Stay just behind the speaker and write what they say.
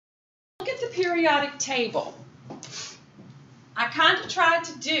at the periodic table, I kind of tried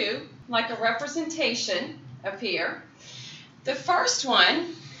to do like a representation up here. The first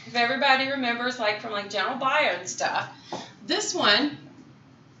one, if everybody remembers, like from like general bio and stuff, this one,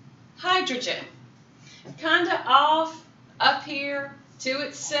 hydrogen, kind of off up here to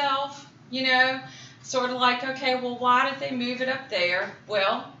itself, you know, sort of like, okay, well, why did they move it up there?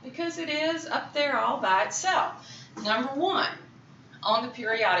 Well, because it is up there all by itself. Number one on the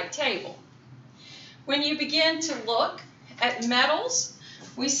periodic table. When you begin to look at metals,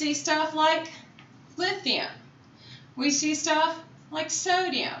 we see stuff like lithium. We see stuff like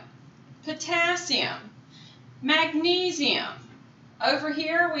sodium, potassium, magnesium. Over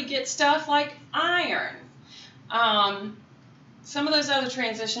here we get stuff like iron. Some of those other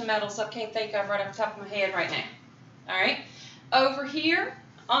transition metals I can't think of right off the top of my head right now. All right. Over here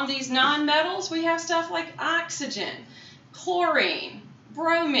on these non-metals we have stuff like oxygen, chlorine,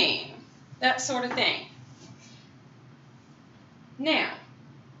 bromine, that sort of thing. Now,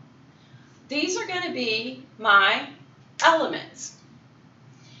 these are going to be my elements.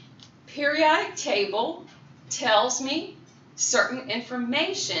 Periodic table tells me certain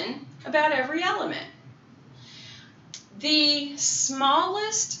information about every element. The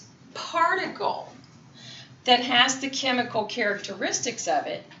smallest particle that has the chemical characteristics of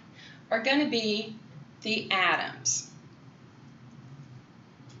it are going to be the atoms,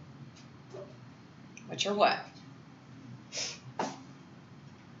 which are what?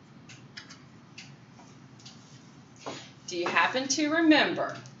 Do you happen to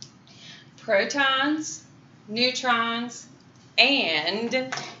remember protons, neutrons,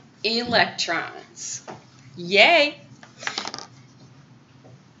 and electrons? Yay!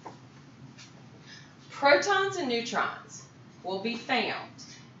 Protons and neutrons will be found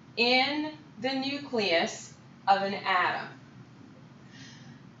in the nucleus of an atom.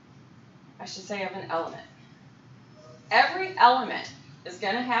 I should say of an element. Every element is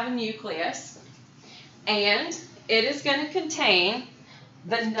going to have a nucleus, and it is going to contain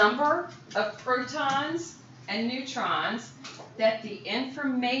the number of protons and neutrons that the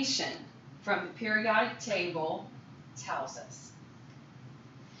information from the periodic table tells us.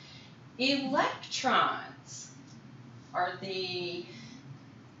 Electrons are the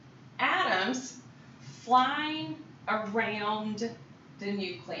atoms flying around the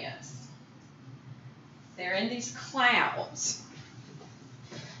nucleus. They're in these clouds.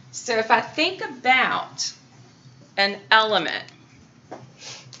 So if I think about an element,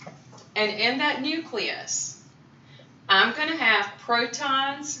 and in that nucleus, I'm going to have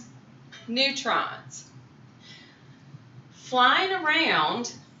protons, neutrons. Flying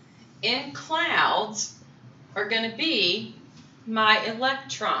around in clouds are going to be my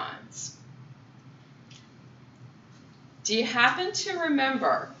electrons. Do you happen to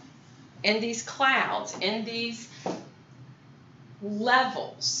remember in these clouds, in these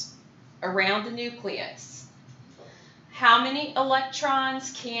levels around the nucleus, how many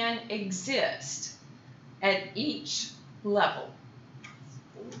electrons can exist at each level?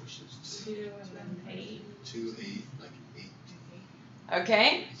 2 and then 8. 2, 8, like 8.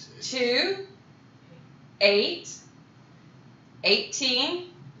 Okay, 2, 8, 18,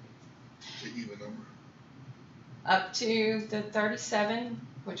 The even number. up to the 37,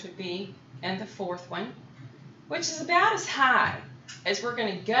 which would be, and the fourth one, which is about as high as we're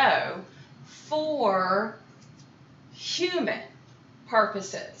going to go for human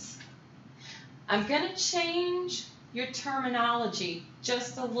purposes. I'm going to change your terminology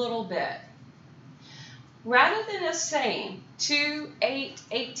just a little bit. Rather than us saying 2, 8,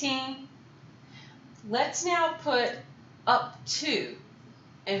 18, let's now put up to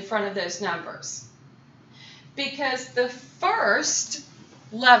in front of those numbers. Because the first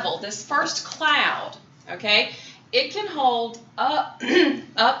level, this first cloud, okay, it can hold up,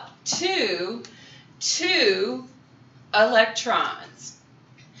 up to 2 electrons.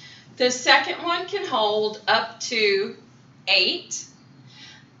 The second one can hold up to 8.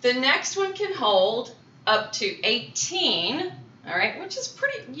 The next one can hold up to 18, all right, which is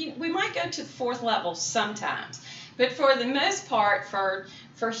pretty, we might go to the fourth level sometimes. But for the most part,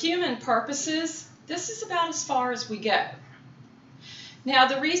 for human purposes, this is about as far as we go. Now,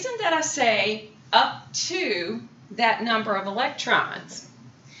 the reason that I say up to that number of electrons,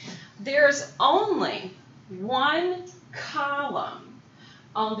 there's only one column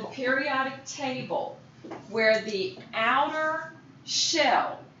on the periodic table where the outer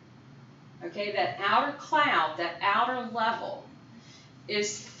shell, okay, that outer cloud, that outer level,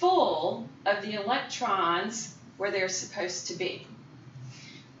 is full of the electrons where they're supposed to be.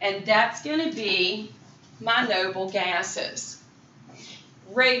 And that's going to be my noble gases.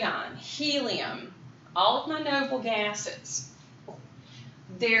 radon, helium, all of my noble gases,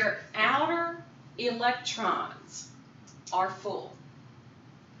 their outer electrons are full.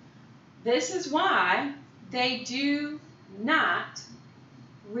 This is why they do not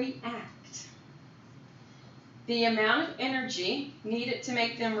react. The amount of energy needed to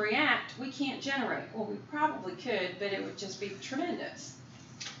make them react, we can't generate. Well, we probably could, but it would just be tremendous.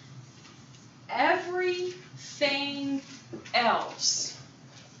 Everything else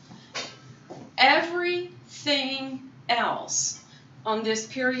on this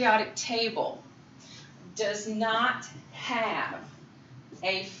periodic table does not have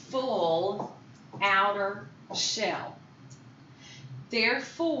a full outer shell.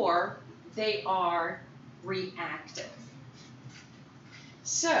 Therefore, they are reactive.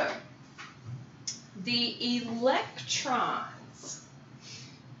 So, the electrons,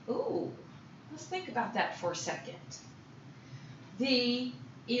 let's think about that for a second. The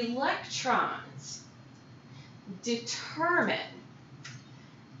electrons determine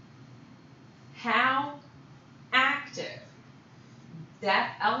how active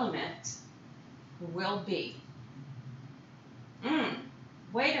that element will be.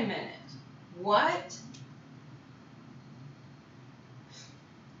 Wait a minute. What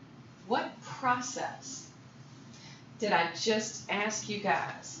process did I just ask you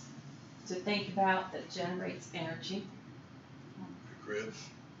guys to think about that generates energy? Grid.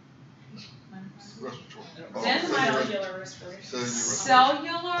 Respiratory. Cellular respiration.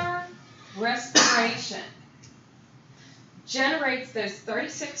 Cellular respiration generates those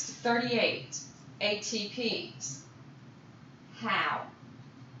 36 to 38 ATPs. How?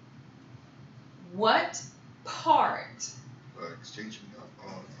 What part? Exchanging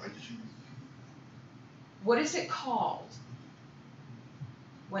hydrogen. What is it called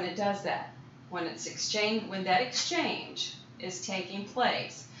when it does that? When that exchange is taking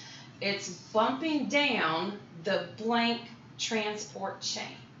place, it's bumping down the blank transport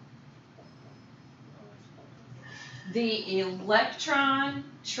chain. The electron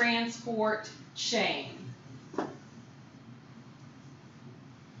transport chain.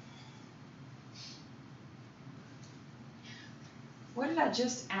 What did I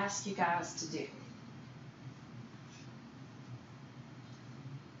just ask you guys to do?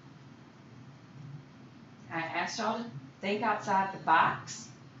 I asked y'all to think outside the box,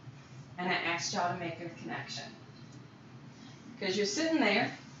 and I asked y'all to make a connection. Because you're sitting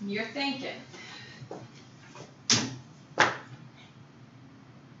there, and you're thinking, I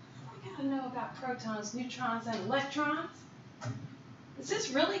gotta know about protons, neutrons, and electrons. Is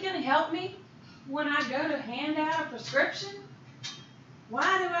this really going to help me when I go to hand out a prescription?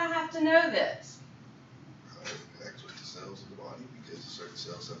 Why do I have to know this? It acts with the cells of the body because certain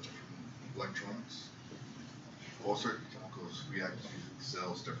cells have different electrons. All certain chemicals react to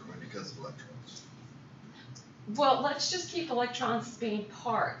cells differently because of electrons. Well, let's just keep electrons as being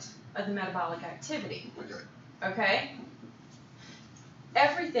part of the metabolic activity. Okay?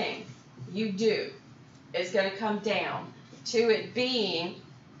 Everything you do is going to come down to it being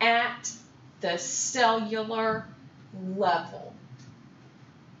at the cellular level.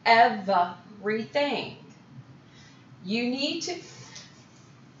 Everything. You need to...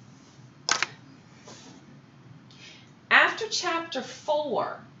 After Chapter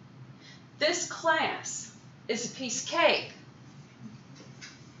 4, this class is a piece of cake.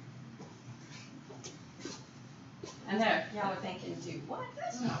 I know, y'all are thinking, dude, what?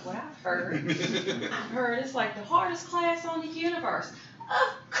 That's not what I've heard. I've heard it's like the hardest class on the universe.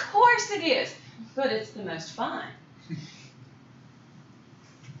 Of course it is, but it's the most fun.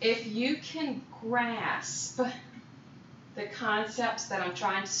 If you can grasp the concepts that I'm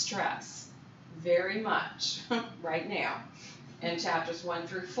trying to stress very much right now in chapters 1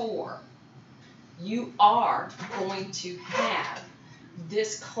 through 4, you are going to have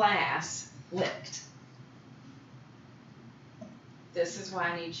this class licked. This is why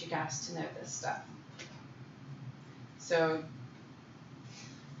I need you guys to know this stuff. So,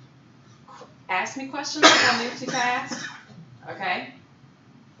 ask me questions if I move too fast, okay?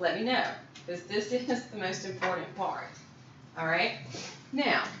 Let me know, because this is the most important part, all right?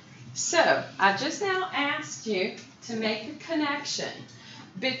 Now, so I just now asked you to make a connection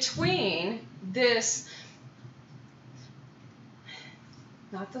between this,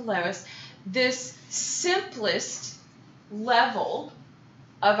 not the lowest, this simplest level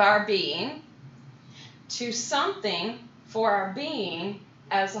of our being to something for our being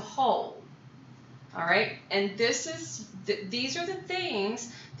as a whole. All right? And these are the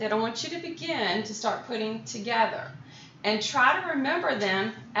things that I want you to begin to start putting together. And try to remember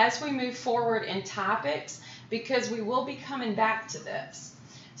them as we move forward in topics, because we will be coming back to this.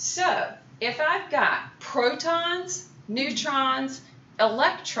 So if I've got protons, neutrons,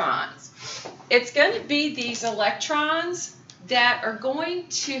 electrons, it's going to be these electrons that are going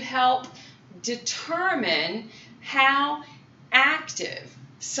to help determine how active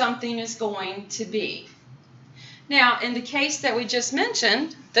something is going to be. Now, in the case that we just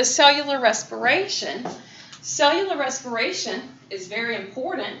mentioned, the cellular respiration is very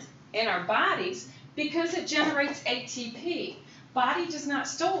important in our bodies because it generates ATP. Body does not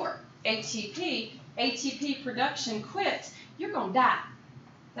store ATP. ATP production quits. You're going to die.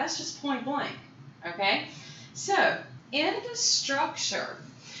 That's just point blank. Okay? So, in the structure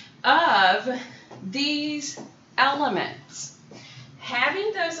of these elements,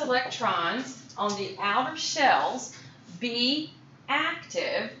 having those electrons on the outer shells be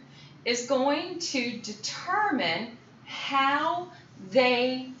active is going to determine how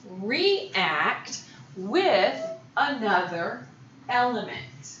they react with another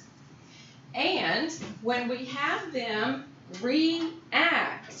element. And when we have them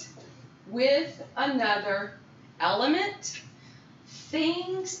react with another element,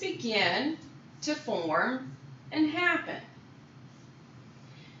 things begin to form and happen.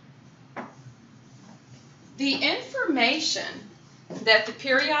 The information that the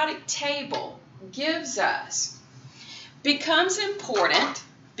periodic table gives us becomes important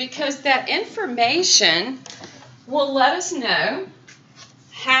because that information will let us know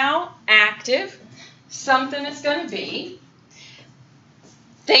how active something is going to be,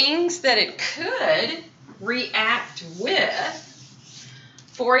 things that it could react with.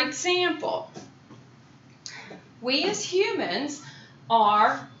 For example, we as humans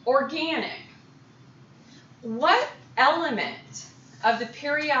are organic. What element of the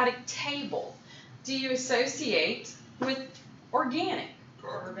periodic table do you associate with organic?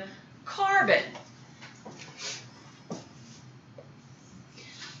 Carbon. Carbon.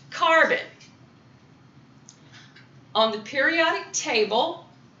 Carbon. On the periodic table,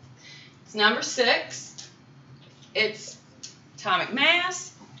 it's number 6. Its atomic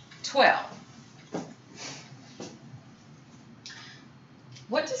mass, 12.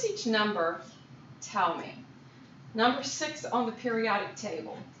 What does each number tell me? Number 6 on the periodic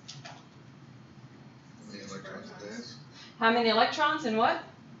table. How many electrons it has? How many electrons and what?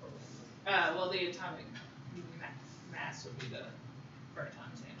 Well, the atomic mass would be the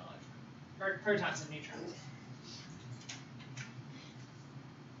protons and electrons, or protons and neutrons.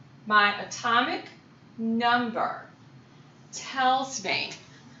 My atomic number tells me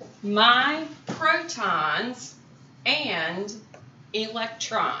my protons and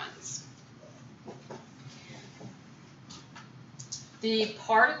electrons. The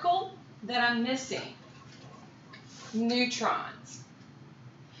particle that I'm missing, neutrons.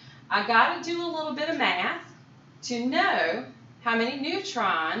 I got to do a little bit of math to know how many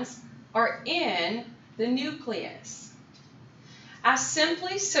neutrons are in the nucleus. I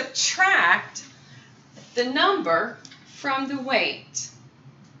simply subtract the number from the weight.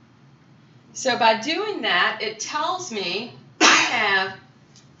 So by doing that, it tells me I have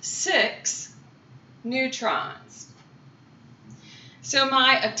 6 neutrons. So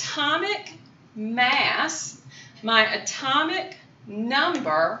my atomic mass, my atomic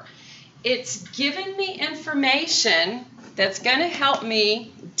number, it's given me information that's going to help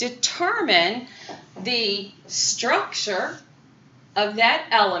me determine the structure of that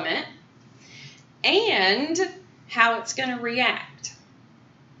element and how it's going to react.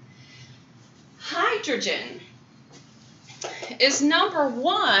 Hydrogen is number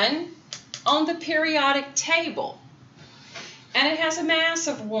 1 on the periodic table, and it has a mass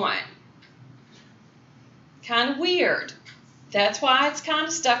of 1. Kind of weird. That's why it's kind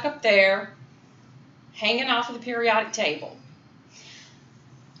of stuck up there, hanging off of the periodic table.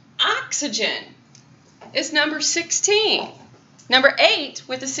 Oxygen is number 16. Number 8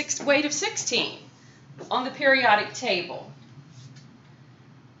 with a weight of 16 on the periodic table.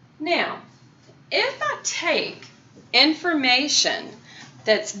 Now, if I take information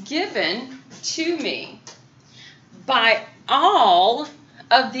that's given to me by all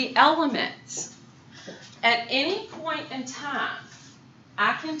of the elements, at any point in time,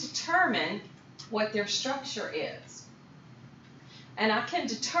 I can determine what their structure is. And I can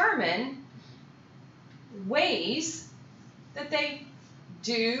determine ways that they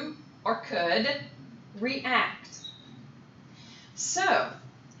do or could react. So,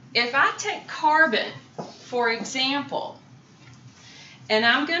 if I take carbon, for example, and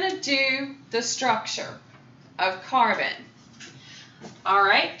I'm going to do the structure of carbon. All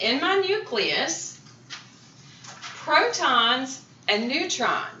right, in my nucleus, protons and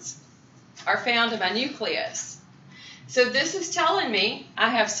neutrons are found in my nucleus. So this is telling me I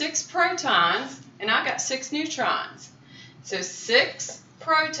have 6 protons and I got 6 neutrons. So 6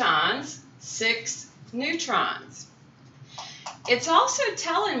 protons, 6 neutrons. It's also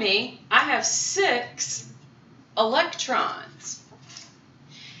telling me I have 6 electrons.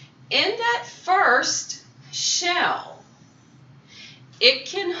 In that first shell, it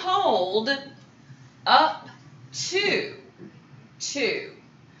can hold up to 2.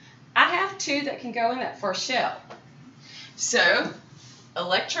 I have 2 that can go in that first shell. So,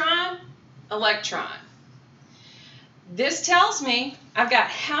 electron, electron. This tells me I've got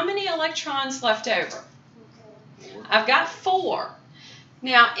how many electrons left over? I've got 4.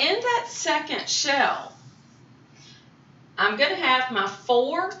 Now, in that second shell, I'm going to have my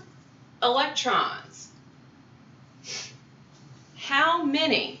 4 electrons. How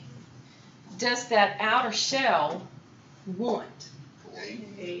many does that outer shell want?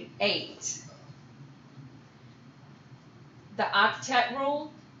 8. The octet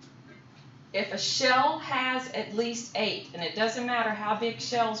rule, if a shell has at least 8, and it doesn't matter how big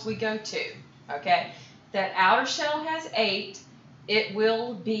shells we go to, okay, that outer shell has 8, it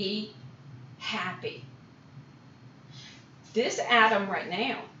will be happy. This atom right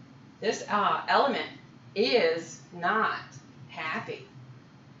now, this element is not happy.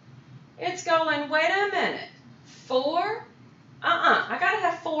 It's going, wait a minute, 4? I got to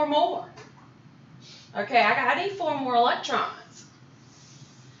have 4 more. Okay, I need 4 more electrons.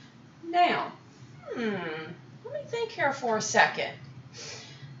 Now, let me think here for a second.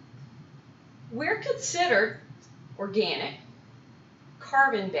 We're considered organic,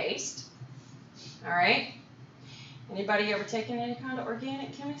 carbon-based, all right? Anybody ever taken any kind of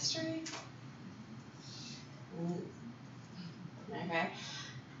organic chemistry? Okay.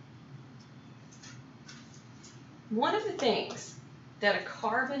 One of the things that a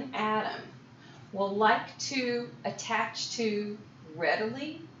carbon atom will like to attach to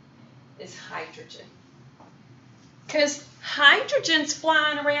readily is hydrogen. Because hydrogen's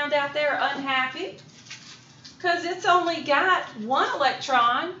flying around out there unhappy because it's only got 1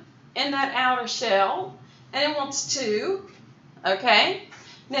 electron in that outer shell and it wants 2. Okay?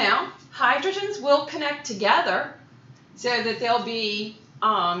 Now, hydrogens will connect together so that they'll be,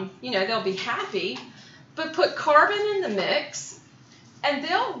 they'll be happy, but put carbon in the mix and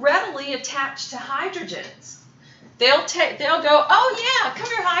they'll readily attach to hydrogens. They'll go, oh yeah, come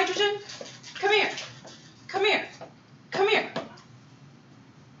here, hydrogen. Come here. Come here. Come here.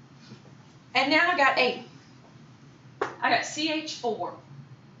 And now I got 8. I got CH4,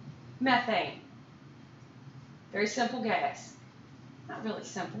 methane. Very simple gas. Not really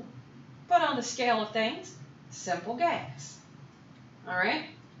simple, but on the scale of things, simple gas. All right?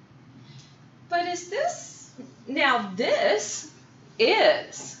 But is this, now this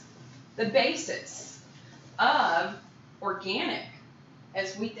is the basis of organic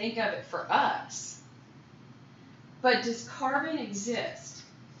as we think of it for us. But does carbon exist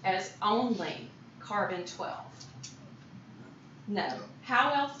as only carbon-12? No.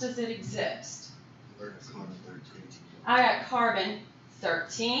 How else does it exist? I got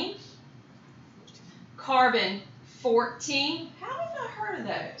carbon-13, carbon-14. How have I heard of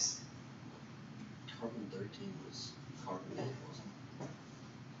those? Carbon-13 was carbon-8, wasn't it?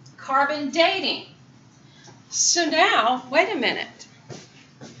 Carbon dating. So now, wait a minute.